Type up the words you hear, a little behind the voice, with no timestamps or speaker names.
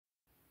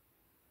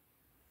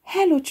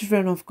Hello,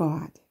 children of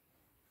God.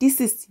 This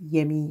is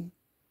Yemi.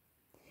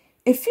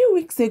 A few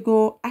weeks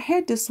ago, I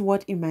heard this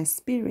word in my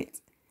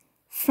spirit.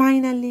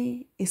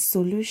 Finally, a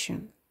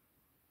solution.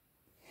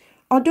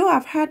 Although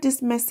I've heard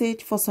this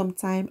message for some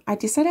time, I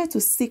decided to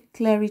seek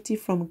clarity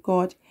from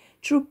God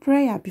through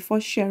prayer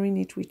before sharing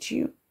it with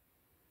you.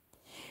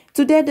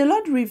 Today, the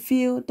Lord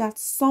revealed that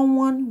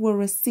someone will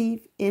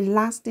receive a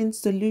lasting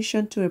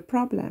solution to a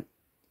problem.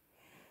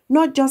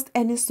 Not just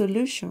any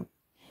solution,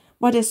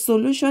 but a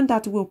solution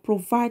that will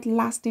provide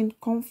lasting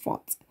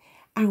comfort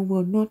and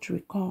will not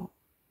recall.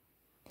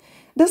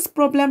 This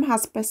problem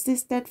has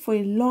persisted for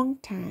a long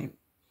time,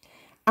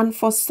 and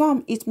for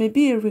some, it may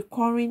be a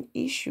recurring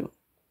issue.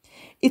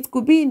 It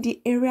could be in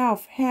the area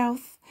of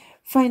health,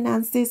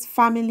 finances,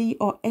 family,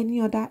 or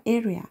any other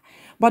area,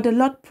 but the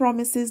Lord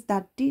promises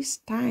that this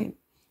time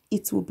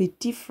it will be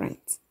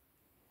different.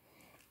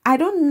 I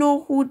don't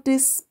know who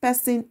this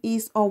person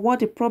is or what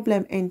the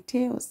problem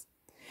entails,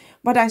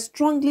 but I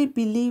strongly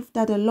believe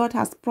that the Lord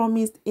has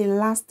promised a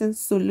lasting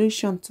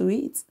solution to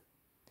it.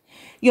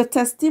 Your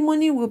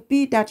testimony will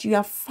be that you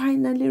have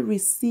finally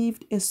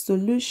received a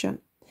solution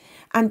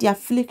and the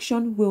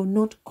affliction will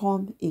not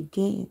come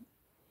again.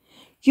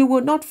 You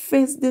will not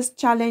face this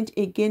challenge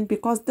again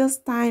because this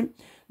time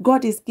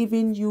God is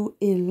giving you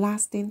a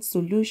lasting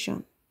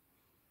solution.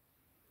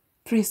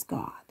 Praise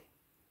God.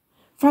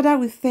 Father,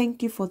 we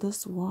thank you for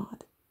this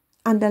word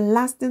and the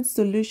lasting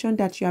solution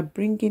that you are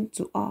bringing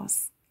to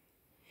us.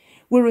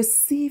 We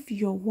receive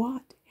your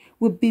word,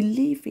 we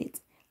believe it,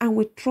 and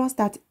we trust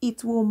that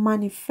it will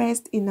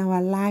manifest in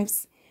our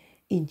lives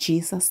in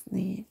Jesus'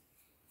 name.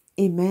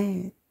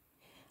 Amen.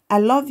 I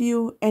love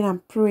you and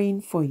I'm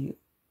praying for you.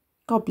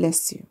 God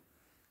bless you.